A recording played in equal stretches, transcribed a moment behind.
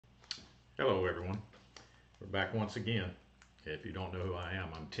Hello everyone, we're back once again. If you don't know who I am,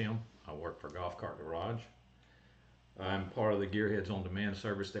 I'm Tim. I work for Golf Cart Garage. I'm part of the Gearheads on Demand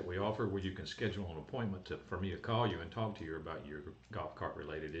service that we offer, where you can schedule an appointment for me to call you and talk to you about your golf cart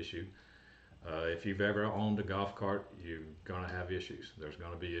related issue. If you've ever owned a golf cart, you're going to have issues. There's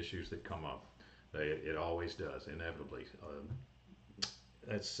going to be issues that come up. It always does, inevitably.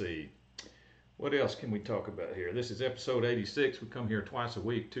 Let's see. What else can we talk about here? This is episode 86. We come here twice a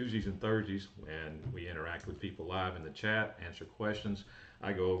week, Tuesdays and Thursdays, and we interact with people live in the chat, answer questions.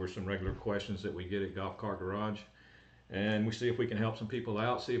 I go over some regular questions that we get at Golf Cart Garage, and we see if we can help some people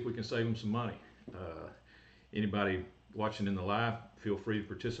out, see if we can save them some money. Anybody watching in the live, feel free to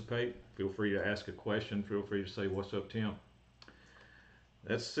participate. Feel free to ask a question. Feel free to say, "What's up, Tim?"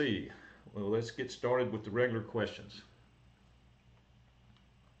 Let's see. Well, let's get started with the regular questions.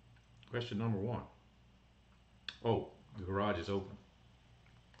 Question number one. Oh, the garage is open.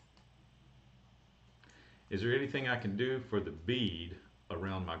 Is there anything I can do for the bead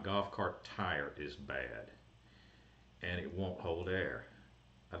around my golf cart tire is bad and it won't hold air?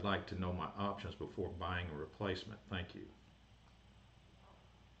 I'd like to know my options before buying a replacement. Thank you.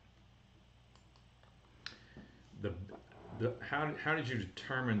 How did you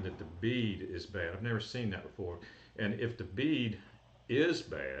determine that the bead is bad? I've never seen that before. And if the bead is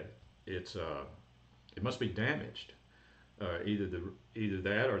bad, it must be damaged. Either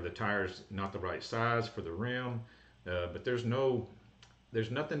that or the tire's not the right size for the rim. But there's nothing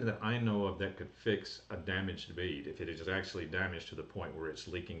that I know of that could fix a damaged bead. If it is actually damaged to the point where it's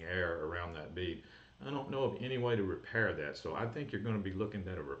leaking air around that bead, I don't know of any way to repair that. So I think you're going to be looking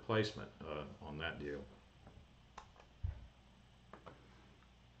at a replacement on that deal.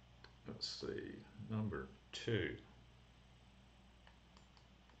 Let's see, number 2.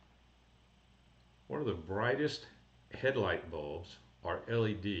 What are the brightest headlight bulbs or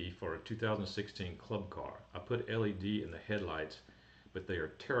LED for a 2016 club car? I put LED in the headlights, but they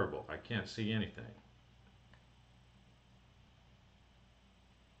are terrible. I can't see anything.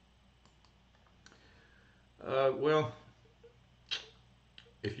 Well,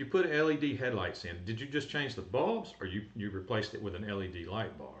 if you put LED headlights in, did you just change the bulbs, or you replaced it with an LED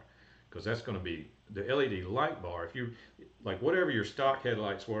light bar? Because that's going to be the LED light bar. If you, like, whatever your stock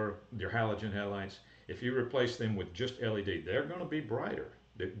headlights were, your halogen headlights, if you replace them with just LED, they're going to be brighter.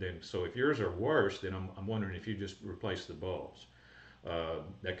 So if yours are worse, then I'm wondering if you just replace the bulbs.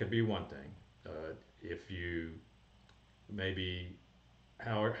 That could be one thing. If you maybe,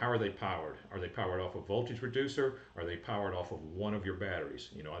 how are they powered? Are they powered off a voltage reducer? Are they powered off of one of your batteries?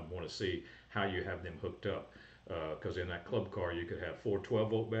 You know, I'd want to see how you have them hooked up. Because in that club car you could have 4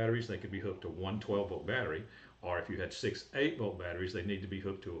 12-volt batteries. They could be hooked to one 12-volt battery, or if you had 6 8-volt batteries, they need to be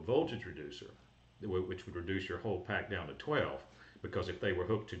hooked to a voltage reducer, which would reduce your whole pack down to 12, because if they were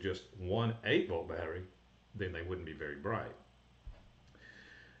hooked to just one 8-volt battery, then they wouldn't be very bright.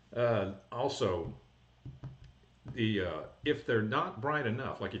 Also, if they're not bright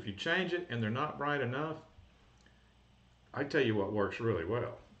enough, like if you change it and they're not bright enough, I tell you what works really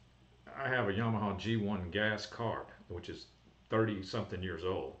well. I have a Yamaha G1 gas cart, which is 30 something years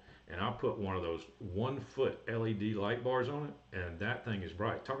old, and I put one of those 1-foot LED light bars on it, and that thing is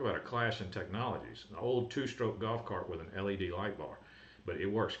bright. Talk about a clash in technologies. An old 2-stroke golf cart with an LED light bar, but it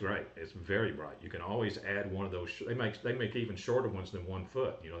works great. It's very bright. You can always add one of those. They make even shorter ones than 1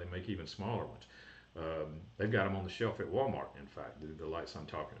 foot. You know, they make even smaller ones. They've got them on the shelf at Walmart, in fact, the lights I'm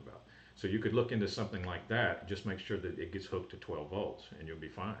talking about. So you could look into something like that. Just make sure that it gets hooked to 12 volts, and you'll be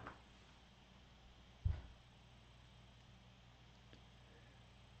fine.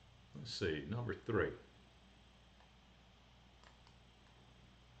 Let's see, number 3.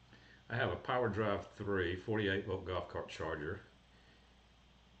 I have a Powerdrive 3 48-volt golf cart charger.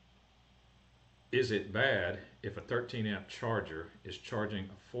 Is it bad if a 13-amp charger is charging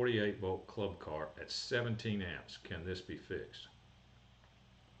a 48-volt club car at 17 amps? Can this be fixed?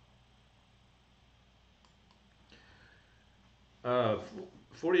 Uh,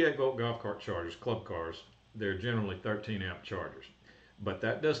 48-volt golf cart chargers, club cars, they're generally 13-amp chargers. But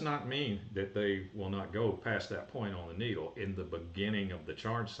that does not mean that they will not go past that point on the needle in the beginning of the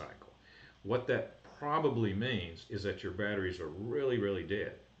charge cycle. What that probably means is that your batteries are really, really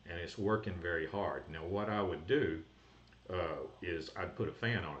dead and it's working very hard. Now, what I would do is I'd put a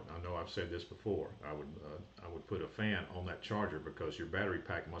fan on it. I know I've said this before. I would put a fan on that charger, because your battery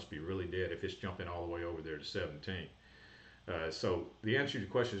pack must be really dead if it's jumping all the way over there to 17. So the answer to your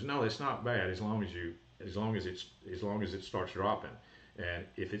question is no, it's not bad as long as it starts dropping. And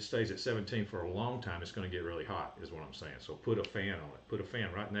if it stays at 17 for a long time, it's going to get really hot, is what I'm saying. So put a fan on it. Put a fan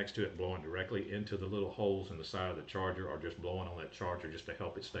right next to it, blowing directly into the little holes in the side of the charger, or just blowing on that charger just to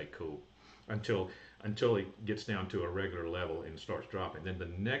help it stay cool. until it gets down to a regular level and starts dropping. Then the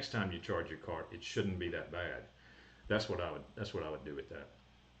next time you charge your car, it shouldn't be that bad. That's what I would do with that.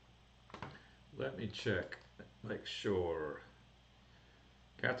 Let me check, make sure.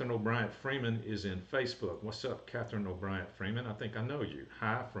 Catherine O'Brien Freeman is in Facebook. What's up, Catherine O'Brien Freeman? I think I know you.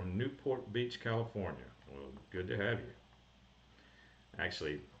 Hi from Newport Beach, California. Well, good to have you.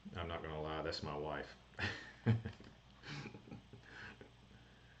 Actually, I'm not going to lie, that's my wife.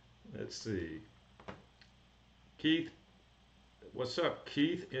 Let's see. Keith, what's up,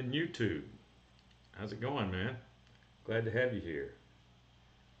 Keith in YouTube? How's it going, man? Glad to have you here.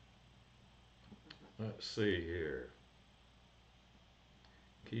 Let's see here.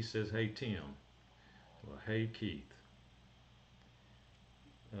 Keith says, hey, Tim. Well, hey, Keith.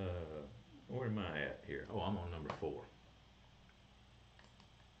 Where am I at here? Oh, I'm on number 4.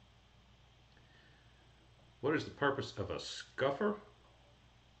 What is the purpose of a scuffer?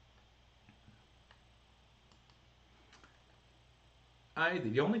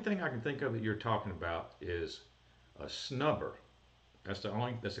 The only thing I can think of that you're talking about is a snubber. That's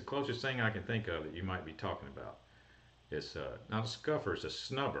the closest thing I can think of that you might be talking about. It's not a scuffer, it's a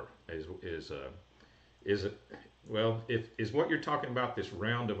snubber. Is what you're talking about, this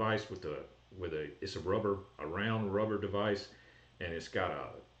round device with it's a round rubber device, and it's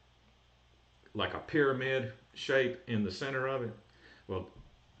got like a pyramid shape in the center of it. Well,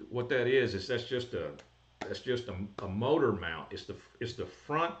 what that is that's just a motor mount. It's the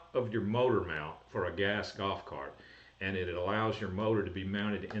front of your motor mount for a gas golf cart, and it allows your motor to be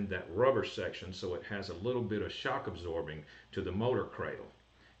mounted in that rubber section, so it has a little bit of shock absorbing to the motor cradle,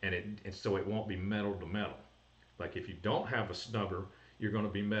 and so it won't be metal to metal. Like if you don't have a snubber, you're going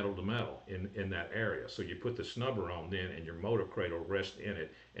to be metal to metal in that area. So you put the snubber on then, and your motor cradle rests in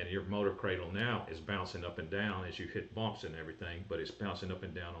it, and your motor cradle now is bouncing up and down as you hit bumps and everything, but it's bouncing up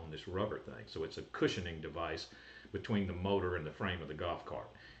and down on this rubber thing. So it's a cushioning device between the motor and the frame of the golf cart,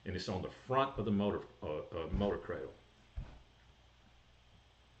 and it's on the front of the motor cradle.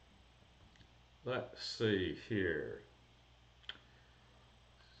 Let's see here.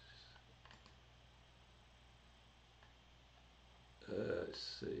 Let's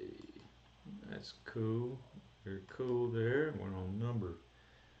see. That's cool. Very cool there.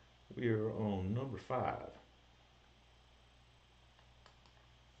 We are on number 5.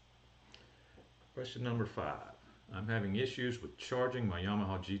 Question number 5. I'm having issues with charging my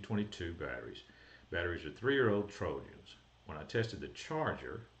Yamaha G22 batteries. Batteries are 3-year-old Trojans. When I tested the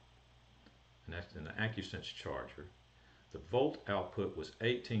charger, and that's an Accusense charger, the volt output was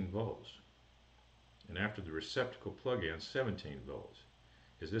 18 volts. And after the receptacle plug-in, 17 volts.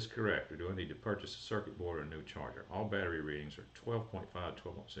 Is this correct, or do I need to purchase a circuit board or a new charger? All battery readings are 12.5,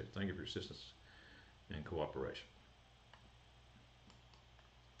 12.6. Thank you for your assistance and cooperation.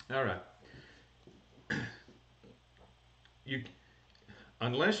 All right.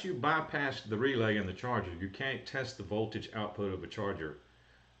 Unless you bypass the relay and the charger, you can't test the voltage output of a charger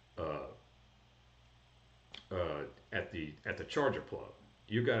at the charger plug.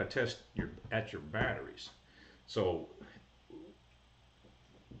 You got to test at your batteries. So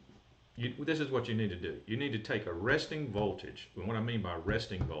this is what you need to do. You need to take a resting voltage. And what I mean by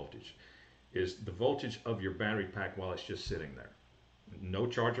resting voltage is the voltage of your battery pack while it's just sitting there. No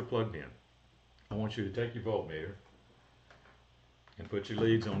charger plugged in. I want you to take your voltmeter and put your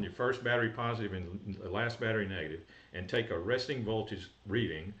leads on your first battery positive and the last battery negative, and take a resting voltage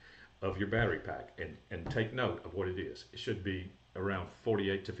reading of your battery pack and take note of what it is. It should be around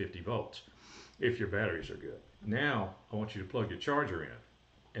 48 to 50 volts if your batteries are good. Now I want you to plug your charger in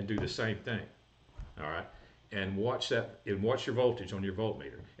and do the same thing. All right, and watch your voltage on your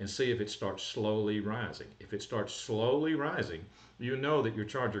voltmeter and see if it starts slowly rising. If it starts slowly rising, you know that your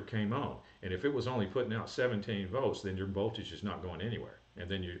charger came on. And if it was only putting out 17 volts, then your voltage is not going anywhere, and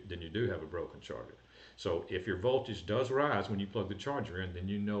then you do have a broken charger. So if your voltage does rise when you plug the charger in, then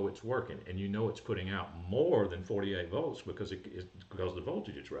you know it's working, and you know it's putting out more than 48 volts because the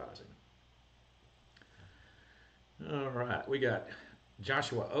voltage is rising. All right, we got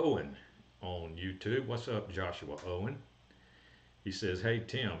Joshua Owen on YouTube. What's up, Joshua Owen? He says, hey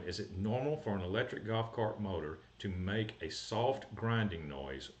Tim, is it normal for an electric golf cart motor to make a soft grinding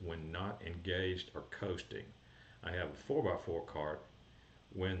noise when not engaged or coasting? I have a 4x4 cart.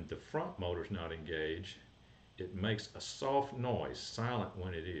 When the front motor is not engaged, it makes a soft noise, silent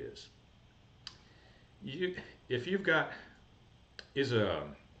when it is.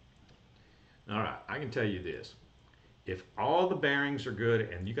 All right, I can tell you this. If all the bearings are good,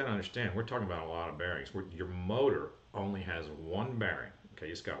 and you got to understand, we're talking about a lot of bearings. Your motor only has one bearing. Okay,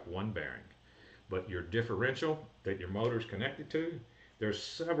 it's got one bearing. But your differential that your motor is connected to, there's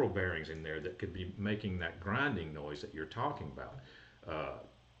several bearings in there that could be making that grinding noise that you're talking about.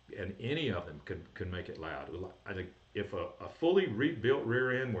 And any of them could make it loud. I think if a fully rebuilt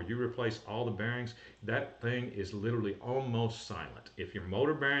rear end where you replace all the bearings, that thing is literally almost silent. If your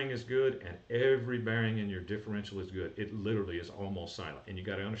motor bearing is good and every bearing in your differential is good, it literally is almost silent. And you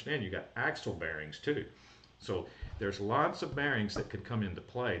got to understand, you got axle bearings too. So there's lots of bearings that could come into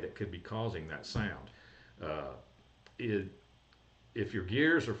play that could be causing that sound. If your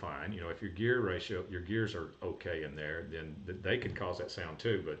gears are fine, if your gear ratio, your gears are okay in there, then they could cause that sound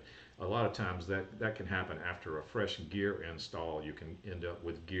too. But a lot of times that can happen after a fresh gear install. You can end up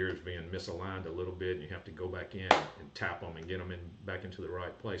with gears being misaligned a little bit, and you have to go back in and tap them and get them back into the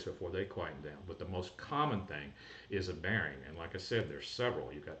right place before they quieten down. But the most common thing is a bearing, and like I said, there's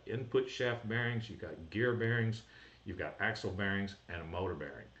several. You've got input shaft bearings, you've got gear bearings, you've got axle bearings, and a motor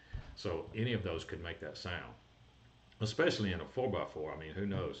bearing. So any of those could make that sound, especially in a 4x4. I mean, who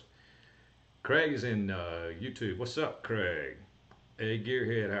knows? Craig is in YouTube. What's up, Craig? Hey,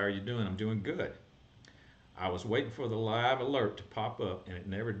 Gearhead, how are you doing? I'm doing good. I was waiting for the live alert to pop up, and it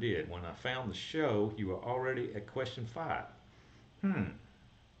never did. When I found the show, you were already at question 5.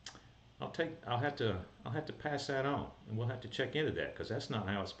 I'll have to pass that on, and we'll have to check into that, because that's not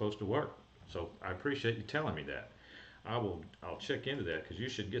how it's supposed to work. So I appreciate you telling me that. I'll check into that, because you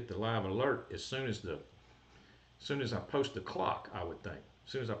should get the live alert as soon as I post the clock, I would think.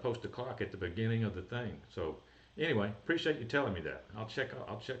 As soon as I post the clock at the beginning of the thing. So anyway, appreciate you telling me that. I'll check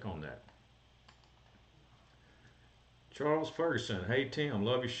on that. Charles Ferguson, hey Tim,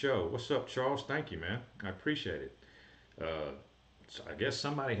 love your show. What's up, Charles? Thank you, man. I appreciate it. So I guess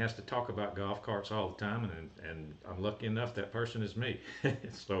somebody has to talk about golf carts all the time, and I'm lucky enough that person is me.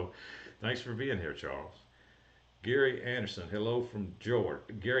 So thanks for being here, Charles. Gary Anderson, hello from Georgia.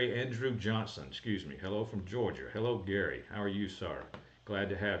 Gary Andrew Johnson, excuse me. Hello from Georgia. Hello, Gary. How are you, sir? Glad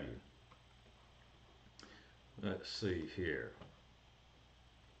to have you. Let's see here.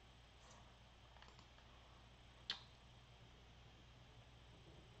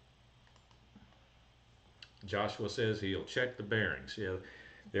 Joshua says he'll check the bearings. Yeah,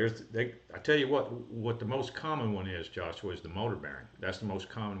 I tell you what the most common one is, Joshua, is the motor bearing. That's the most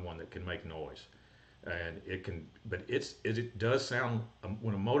common one that can make noise. And it does sound,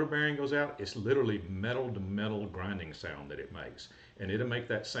 when a motor bearing goes out, it's literally metal to metal grinding sound that it makes, and it'll make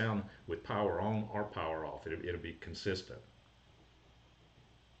that sound with power on or power off. It'll be consistent.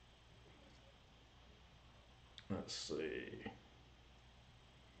 Let's see,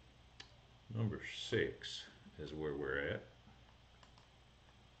 number 6 is where we're at.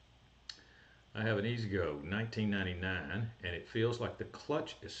 I have an E-Z-GO 1999, and it feels like the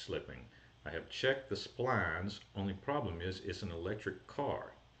clutch is slipping. I have checked the splines, only problem is it's an electric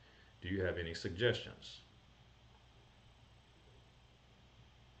car. Do you have any suggestions?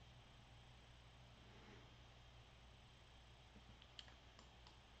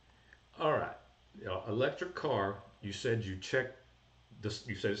 All right, electric car, you said you checked this,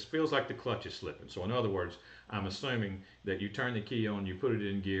 you said it feels like the clutch is slipping. So in other words, I'm assuming that you turn the key on, you put it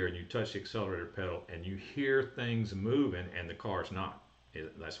in gear, and you touch the accelerator pedal, and you hear things moving, and the car's not.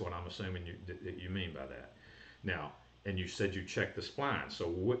 That's what I'm assuming that you mean by that. Now, and you said you checked the splines. So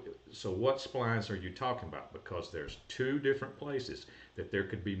what splines are you talking about? Because there's 2 different places that there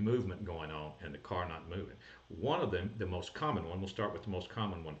could be movement going on and the car not moving. One of them, the most common one, we'll start with the most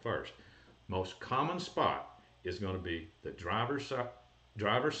common one first. Most common spot is going to be the driver's side,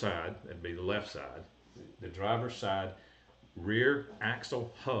 that'd be the left side, the driver's side rear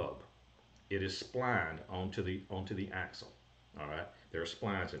axle hub. It is splined onto the axle. All right, there are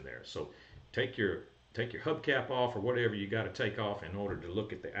splines in there. So take your hubcap off, or whatever you got to take off in order to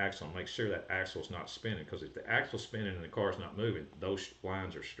look at the axle and make sure that axle's not spinning, because if the axle's spinning and the car's not moving, those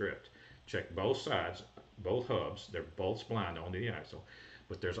splines are stripped. Check both sides, both hubs, they're both splined onto the axle.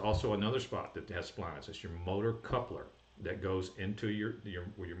 But there's also another spot that has splines. It's your motor coupler that goes into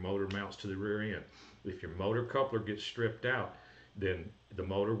where your motor mounts to the rear end. If your motor coupler gets stripped out, then the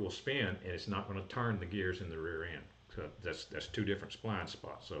motor will spin and it's not going to turn the gears in the rear end. So that's 2 different spline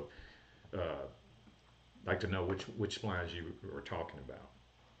spots. So I'd like to know which splines you were talking about.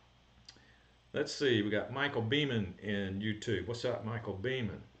 Let's see, we got Michael Beeman in YouTube. What's up, Michael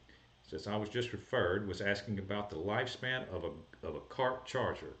Beeman? Says, I was just referred, was asking about the lifespan of a cart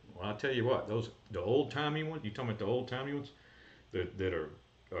charger. Well, I'll tell you what, the old-timey ones, you talking about the old-timey ones that are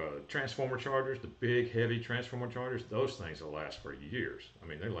transformer chargers, the big, heavy transformer chargers, those things will last for years. I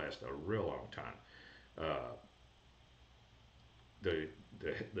mean, they last a real long time.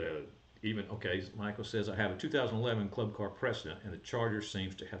 Michael says, I have a 2011 Club Car Precedent, and the charger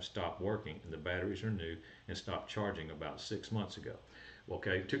seems to have stopped working, and the batteries are new and stopped charging about 6 months ago.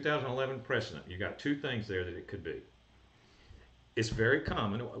 Okay, 2011 precedent. You got two things there that it could be. It's very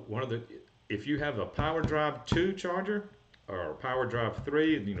common. If you have a Powerdrive 2 charger or a Powerdrive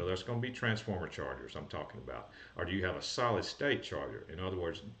 3, you know, that's going to be transformer chargers I'm talking about. Or do you have a solid state charger? In other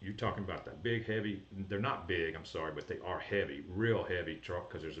words, you're talking about that big, heavy, they're not big, I'm sorry, but they are heavy, real heavy,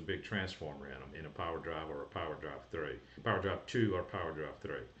 because there's a big transformer in them in a Powerdrive or a Powerdrive 3, Powerdrive 2 or Powerdrive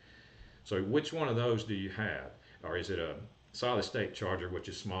 3. So which one of those do you have? Or is it a solid state charger, which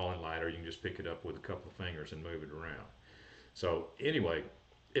is small and lighter, you can just pick it up with a couple of fingers and move it around? So anyway,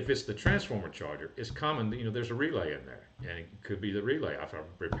 if it's the transformer charger, it's common, you know, there's a relay in there, and it could be the relay. I've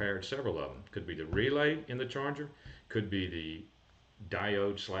repaired several of them. Could be the relay in the charger, could be the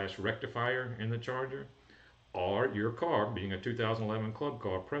diode / rectifier in the charger, or your car, being a 2011 club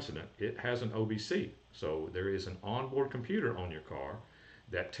car precedent, it has an OBC. So there is an onboard computer on your car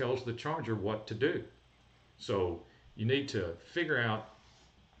that tells the charger what to do. So you need to figure out,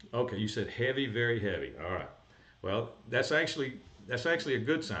 okay, you said heavy, very heavy. All right. Well, that's actually a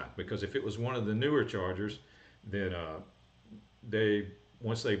good sign, because if it was one of the newer chargers, then if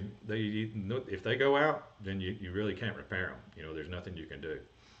they go out, then you really can't repair them. You know, there's nothing you can do.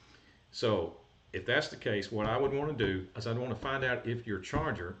 So if that's the case, what I would want to do is I'd want to find out if your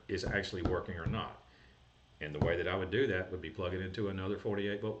charger is actually working or not. And the way that I would do that would be plug it into another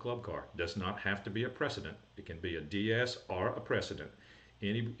 48-volt club car. It does not have to be a precedent. It can be a DS or a precedent.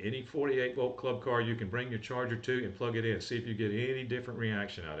 Any 48-volt club car you can bring your charger to and plug it in. See if you get any different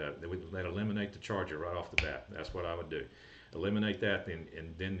reaction out of it. That eliminate the charger right off the bat. That's what I would do. Eliminate that,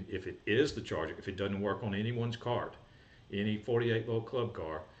 and then if it is the charger, if it doesn't work on anyone's card, any 48-volt club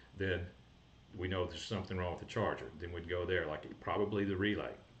car, then we know there's something wrong with the charger. Then we'd go there, like probably the relay,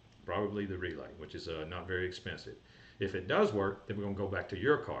 which is not very expensive. If it does work, then we're going to go back to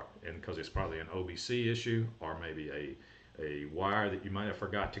your car, and because it's probably an OBC issue, or maybe a wire that you might have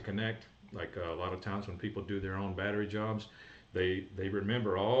forgot to connect. Like a lot of times when people do their own battery jobs, they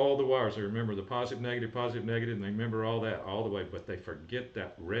remember all the wires. They remember the positive, negative, and they remember all that all the way, but they forget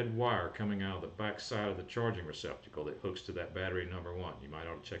that red wire coming out of the back side of the charging receptacle that hooks to that battery number 1. You might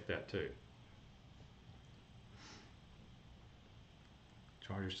ought to check that too.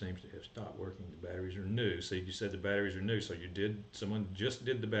 Charger seems to have stopped working. The batteries are new. See, you said the batteries are new, so someone just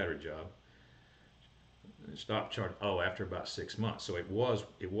did the battery job. Stop charging. Oh, after about 6 months. So it was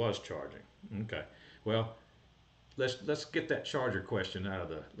charging. Okay. Well, let's get that charger question out of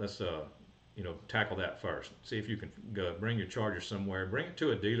the. Let's tackle that first. See if you can go bring your charger somewhere. Bring it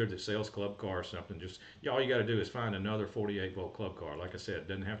to a dealer that sells club car or something. Just all you got to do is find another 48-volt club car. Like I said, it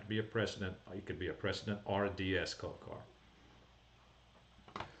doesn't have to be a precedent. It could be a precedent or a DS club car.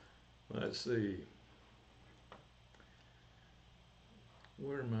 Let's see.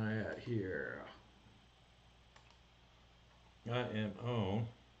 Where am I at here? I am on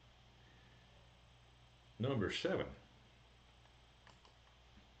number 7.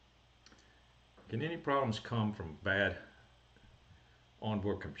 Can any problems come from bad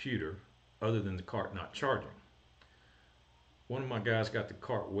onboard computer other than the cart not charging? One of my guys got the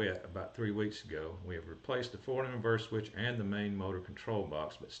cart wet about 3 weeks ago. We have replaced the forward and reverse switch and the main motor control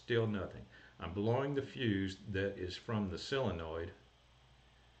box, but still nothing. I'm blowing the fuse that is from the solenoid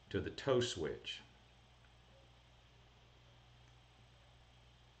to the toe switch.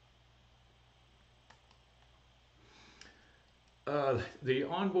 The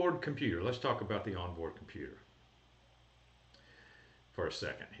onboard computer, let's talk about the onboard computer for a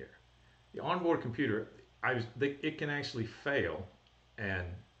second here. The onboard computer, it can actually fail, and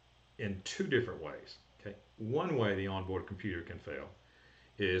in 2 different ways. Okay, one way the onboard computer can fail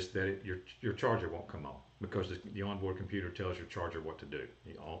is that your charger won't come on, because the onboard computer tells your charger what to do.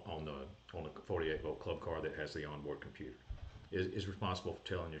 On the 48-volt club car that has the onboard computer is responsible for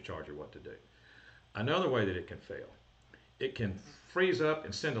telling your charger what to do. Another way that it can fail, it can freeze up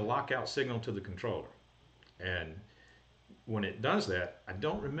and send a lockout signal to the controller. And when it does that, I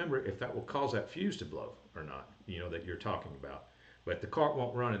don't remember if that will cause that fuse to blow or not, that you're talking about. But the cart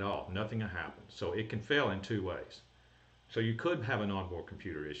won't run at all. Nothing will happen. So it can fail in 2 ways. So you could have an onboard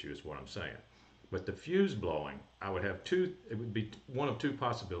computer issue is what I'm saying. But the fuse blowing, it would be one of 2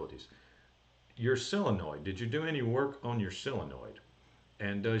 possibilities. Your solenoid, did you do any work on your solenoid?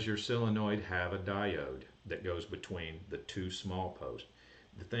 And does your solenoid have a diode that goes between the 2 small posts?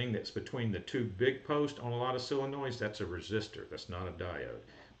 The thing that's between the 2 big posts on a lot of solenoids, that's a resistor. That's not a diode.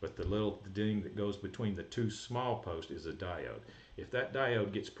 But the little thing that goes between the 2 small posts is a diode. If that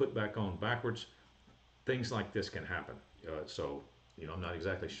diode gets put back on backwards, things like this can happen. I'm not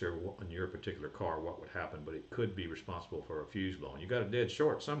exactly sure on your particular car what would happen, but it could be responsible for a fuse blowing. You got a dead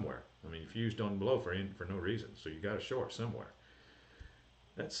short somewhere. I mean, fuse don't blow for no reason, so you got a short somewhere.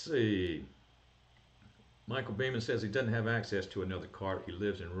 Let's see. Michael Beeman says he doesn't have access to another cart. He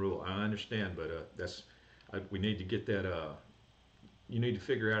lives in rural. I understand, but we need to get that. You need to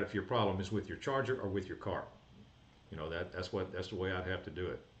figure out if your problem is with your charger or with your cart. You know that's the way I'd have to do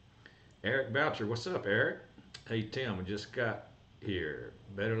it. Eric Boucher, what's up, Eric? Hey Tim, we just got here.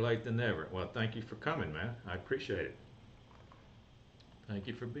 Better late than never. Well, thank you for coming, man. I appreciate it. Thank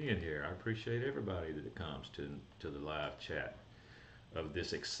you for being here. I appreciate everybody that comes to the live chat of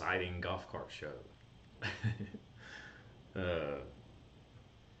this exciting golf cart show. uh,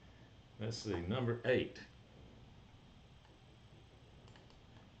 let's see, number 8.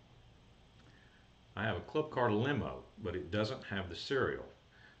 I have a club car limo, but it doesn't have the serial.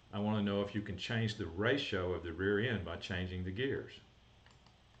 I want to know if you can change the ratio of the rear end by changing the gears.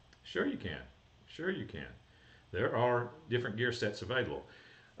 Sure you can. Sure you can. There are different gear sets available.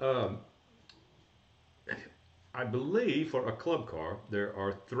 Um, I believe for a club car, there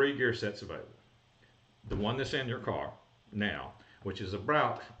are 3 gear sets available. The one that's in your car now, which is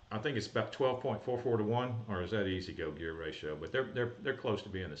about, I think it's about 12.44 to 1, or is that easy go gear ratio? But they're close to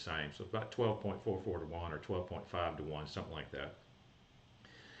being the same. So about 12.44 to 1 or 12.5 to 1, something like that.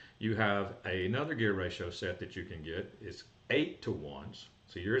 You have another gear ratio set that you can get. It's 8 to 1s.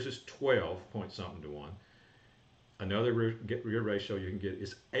 So yours is 12 point something to 1. Another gear ratio you can get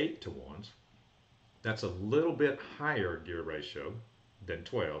is 8 to 1s. That's a little bit higher gear ratio than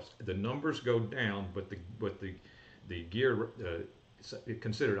 12s. The numbers go down, but the gear it's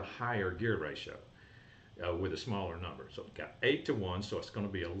considered a higher gear ratio with a smaller number. So it's got 8 to 1, so it's going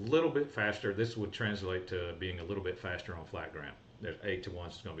to be a little bit faster. This would translate to being a little bit faster on flat ground. There's 8 to 1s,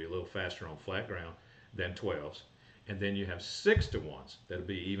 it's going to be a little faster on flat ground than 12s. And then you have 6 to 1s, that'll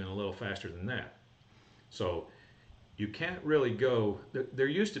be even a little faster than that. So you can't really go, there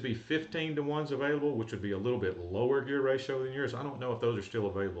used to be 15 to 1s available, which would be a little bit lower gear ratio than yours. I don't know if those are still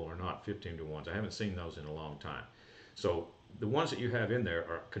available or not, 15 to 1s. I haven't seen those in a long time. So the ones that you have in there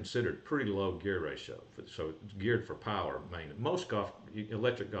are considered pretty low gear ratio, so it's geared for power mainly. Most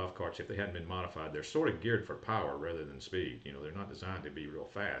electric golf carts, if they hadn't been modified, they're sort of geared for power rather than speed. You know, they're not designed to be real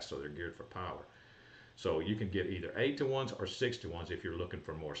fast, so they're geared for power. So you can get either 8 to 1s or 6 to 1s if you're looking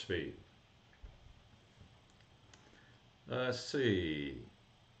for more speed. Let's see.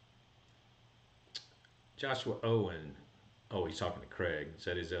 Joshua Owen, oh, he's talking to Craig,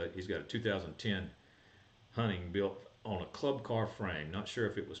 said he's got a 2010 Hunting built on a club car frame. Not sure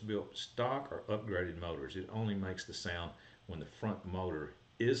if it was built stock or upgraded motors. It only makes the sound when the front motor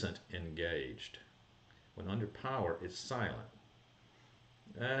isn't engaged. When under power, it's silent.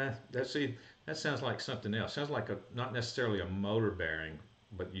 That sounds like something else. Sounds like not necessarily a motor bearing,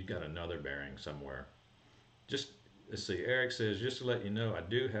 but you got another bearing somewhere. Let's see. Eric says, just to let you know, I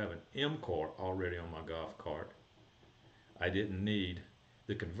do have an M core already on my golf cart. I didn't need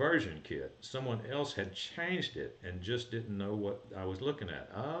the conversion kit. Someone else had changed it and just didn't know what I was looking at.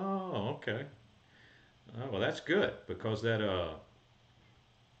 Oh, okay. Oh, well, that's good, because that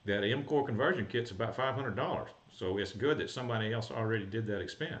M-Core conversion kit's about $500. So it's good that somebody else already did that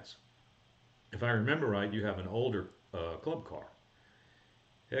expense. If I remember right, you have an older club car.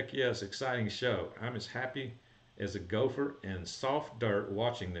 Heck yes, exciting show. I'm as happy as a gopher in soft dirt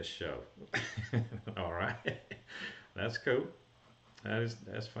watching this show. All right. That's cool.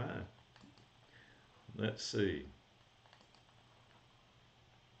 That's fine. Let's see.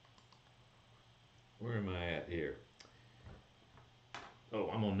 Where am I at here? Oh,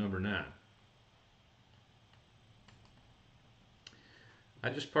 I'm on number 9. I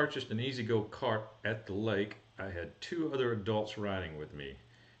just purchased an E-Z-GO cart at the lake. I had 2 other adults riding with me.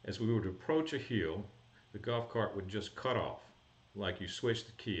 As we would approach a hill, the golf cart would just cut off, like you switch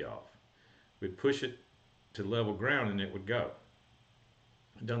the key off. We'd push it to level ground and it would go.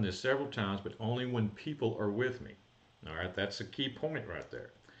 I've done this several times, but only when people are with me. All right, that's a key point right there.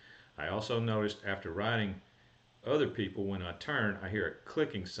 I also noticed after riding other people, when I turn, I hear a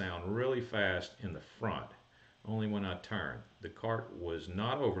clicking sound really fast in the front, only when I turn. The cart was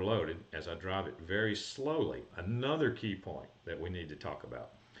not overloaded as I drive it very slowly. Another key point that we need to talk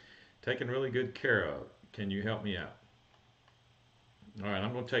about. Taken really good care of. Can you help me out? All right,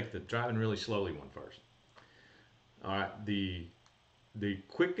 I'm going to take the driving really slowly one first. All right, the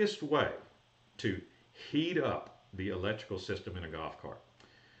quickest way to heat up the electrical system in a golf cart,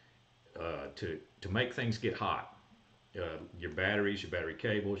 to make things get hot, your batteries, your battery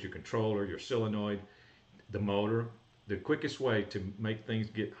cables, your controller, your solenoid, the motor, the quickest way to make things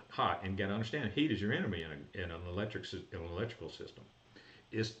get hot, and you got to understand, heat is your enemy in an electrical system,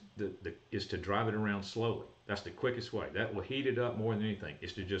 is to drive it around slowly. That's the quickest way. That will heat it up more than anything,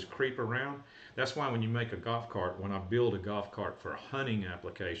 is to just creep around. That's why when you make a golf cart, when I build a golf cart for a hunting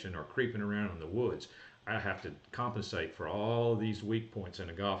application or creeping around in the woods, I have to compensate for all these weak points in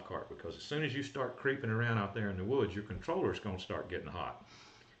a golf cart, because as soon as you start creeping around out there in the woods, your controller is going to start getting hot.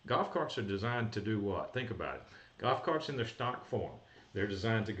 Golf carts are designed to do what? Think about it. Golf carts in their stock form, they're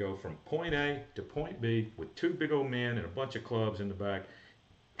designed to go from point A to point B with two big old men and a bunch of clubs in the back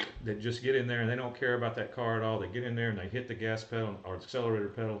that just get in there and they don't care about that car at all. They get in there and they hit the gas pedal or the accelerator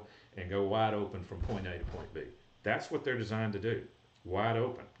pedal and go wide open from point A to point B. That's what they're designed to do. Wide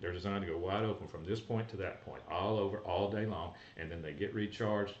open. They're designed to go wide open from this point to that point, all over, all day long, and then they get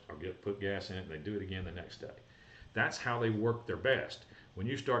recharged or put gas in it and they do it again the next day. That's how they work their best. When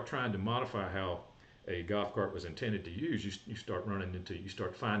you start trying to modify how a golf cart was intended to use, you start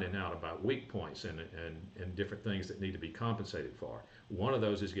finding out about weak points and different things that need to be compensated for. One of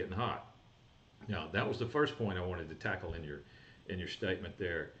those is getting hot. Now, that was the first point I wanted to tackle in your statement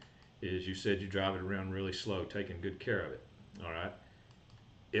there, is you said you drive it around really slow, taking good care of it. All right.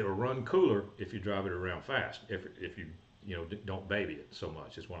 It'll run cooler if you drive it around fast, if you don't baby it so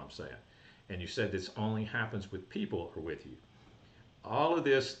much, is what I'm saying. And you said this only happens with people or with you. All of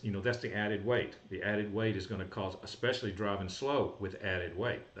this, that's the added weight. The added weight is going to cause, especially driving slow with added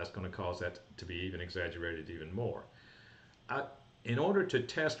weight, that's going to cause that to be even exaggerated even more. In order to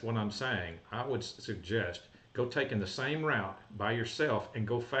test what I'm saying, I would suggest go taking the same route by yourself and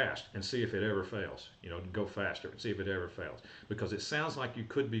go fast and see if it ever fails. Go faster and see if it ever fails. Because it sounds like you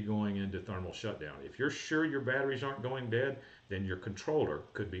could be going into thermal shutdown. If you're sure your batteries aren't going dead, then your controller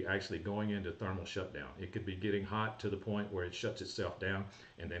could be actually going into thermal shutdown. It could be getting hot to the point where it shuts itself down,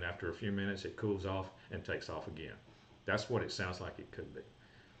 and then after a few minutes it cools off and takes off again. That's what it sounds like it could be.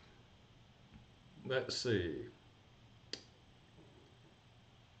 Let's see.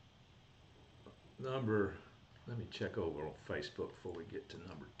 Let me check over on Facebook before we get to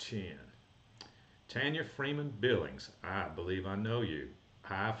number 10. Tanya Freeman Billings. I believe I know you.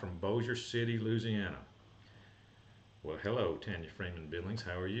 Hi from Bossier City, Louisiana. Well, hello, Tanya Freeman Billings.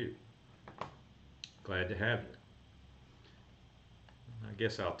 How are you? Glad to have you. I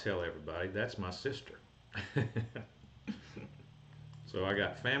guess I'll tell everybody that's my sister. So I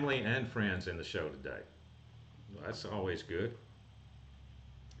got family and friends in the show today. Well, that's always good.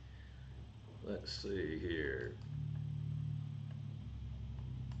 Let's see here.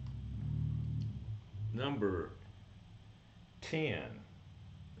 Number 10.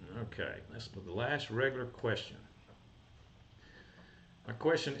 Okay, that's the last regular question. My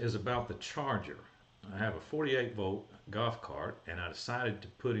question is about the charger. I have a 48 volt golf cart and I decided to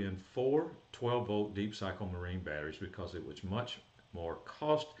put in 4 12 volt deep cycle marine batteries because it was much more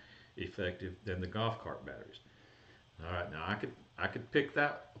cost effective than the golf cart batteries. All right, now I could pick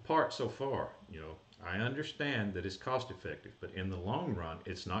that apart so far. I understand that it's cost effective, but in the long run,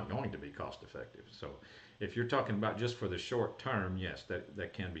 it's not going to be cost effective. So if you're talking about just for the short term, yes,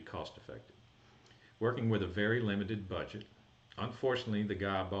 that can be cost effective. Working with a very limited budget. Unfortunately, the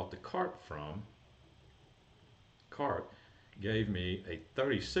guy I bought the cart from gave me a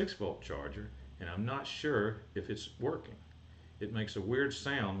 36 volt charger, and I'm not sure if it's working. It makes a weird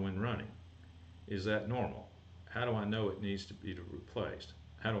sound when running. Is that normal? How do I know it needs to be replaced?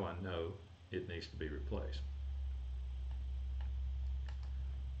 How do I know it needs to be replaced?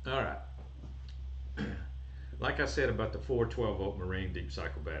 All right. Like I said about the 4 12 volt marine deep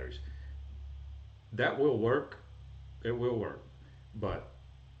cycle batteries, that will work. It will work,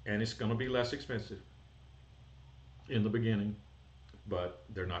 and it's going to be less expensive in the beginning, but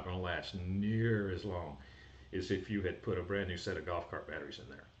they're not going to last near as long as if you had put a brand new set of golf cart batteries in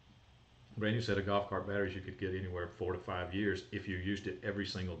there. Brand new set of golf cart batteries you could get anywhere 4 to 5 years if you used it every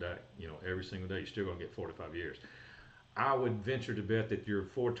single day. Every single day you're still going to get 4 to 5 years. I would venture to bet that your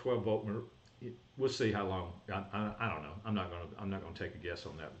 4 12 volt, we'll see how long. I don't know. I'm not going to take a guess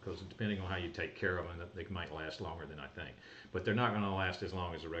on that, because depending on how you take care of them, they might last longer than I think. But they're not going to last as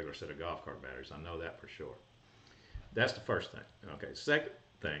long as a regular set of golf cart batteries. I know that for sure. That's the first thing. Okay. Second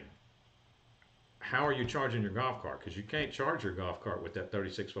thing. How are you charging your golf cart? Because you can't charge your golf cart with that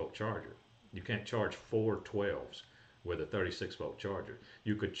 36 volt charger. You can't charge 4 12s with a 36 volt charger.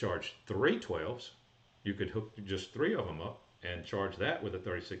 You could charge 3 12s. You could hook just 3 of them up and charge that with a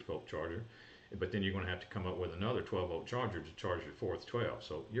 36 volt charger. But then you're going to have to come up with another 12 volt charger to charge your 4th 12.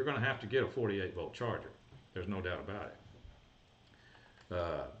 So you're going to have to get a 48 volt charger. There's no doubt about it.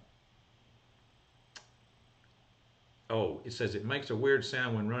 Oh, it says it makes a weird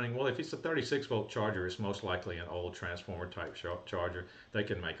sound when running. Well, if it's a 36-volt charger, it's most likely an old transformer type charger. They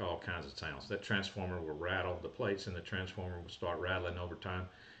can make all kinds of sounds. That transformer will rattle. The plates in the transformer will start rattling over time,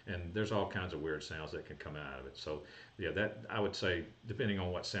 and there's all kinds of weird sounds that can come out of it. So, yeah, that I would say, depending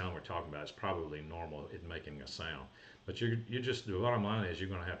on what sound we're talking about, it's probably normal in making a sound. But you just, the bottom line is you're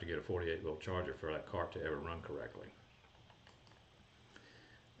going to have to get a 48-volt charger for that cart to ever run correctly.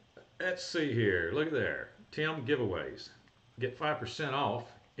 Let's see here. Look at there. Tim giveaways. Get 5% off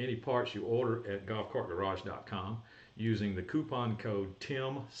any parts you order at golfcartgarage.com using the coupon code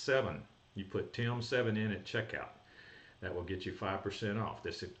TIM7. You put TIM7 in at checkout. That will get you 5% off.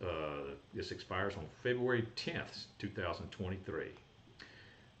 This expires on February 10th, 2023.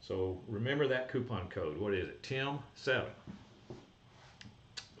 So remember that coupon code. What is it? TIM7.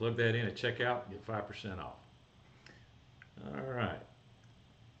 Plug that in at checkout, get 5% off. All right.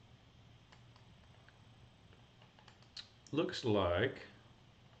 Looks like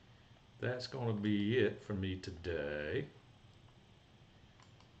that's going to be it for me today.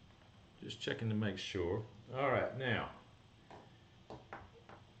 Just checking to make sure. All right, now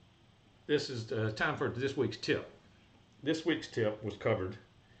this is time for this week's tip. This week's tip was covered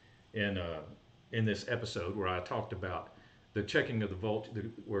in this episode where I talked about the checking of the voltage,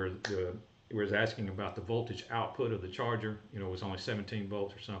 where it was asking about the voltage output of the charger. You know, it was only 17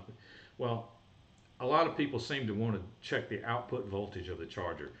 volts or something. Well, a lot of people seem to want to check the output voltage of the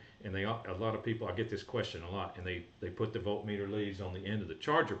charger, and a lot of people, I get this question a lot, and they put the voltmeter leads on the end of the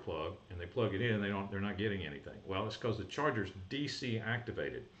charger plug, and they plug it in, and they're not getting anything. Well, it's because the charger's DC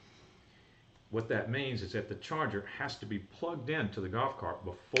activated. What that means is that the charger has to be plugged into the golf cart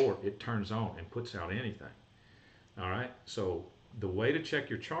before it turns on and puts out anything. All right, so the way to check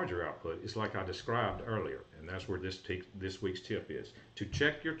your charger output is like I described earlier, and that's where this week's tip is. To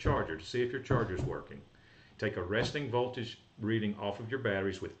check your charger, to see if your charger is working, take a resting voltage reading off of your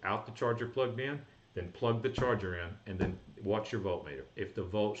batteries without the charger plugged in, then plug the charger in, and then watch your voltmeter. If the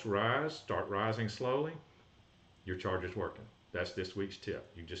volts start rising slowly, your charger's working. That's this week's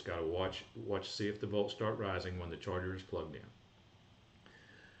tip. You just got to watch, see if the volts start rising when the charger is plugged in.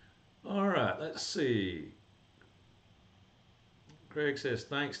 All right, let's see. Craig says,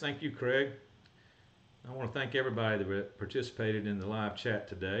 thanks. Thank you, Craig. I want to thank everybody that participated in the live chat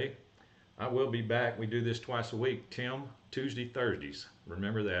today. I will be back. We do this twice a week. Tim, Tuesday, Thursdays.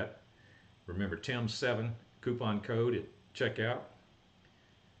 Remember that. Remember TIM7 coupon code at checkout.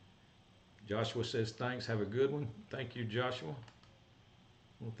 Joshua says, thanks. Have a good one. Thank you, Joshua.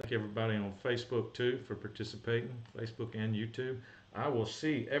 I want to thank everybody on Facebook, too, for participating, Facebook and YouTube. I will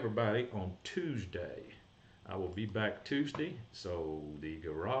see everybody on Tuesday. I will be back Tuesday, so the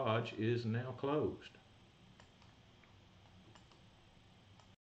garage is now closed.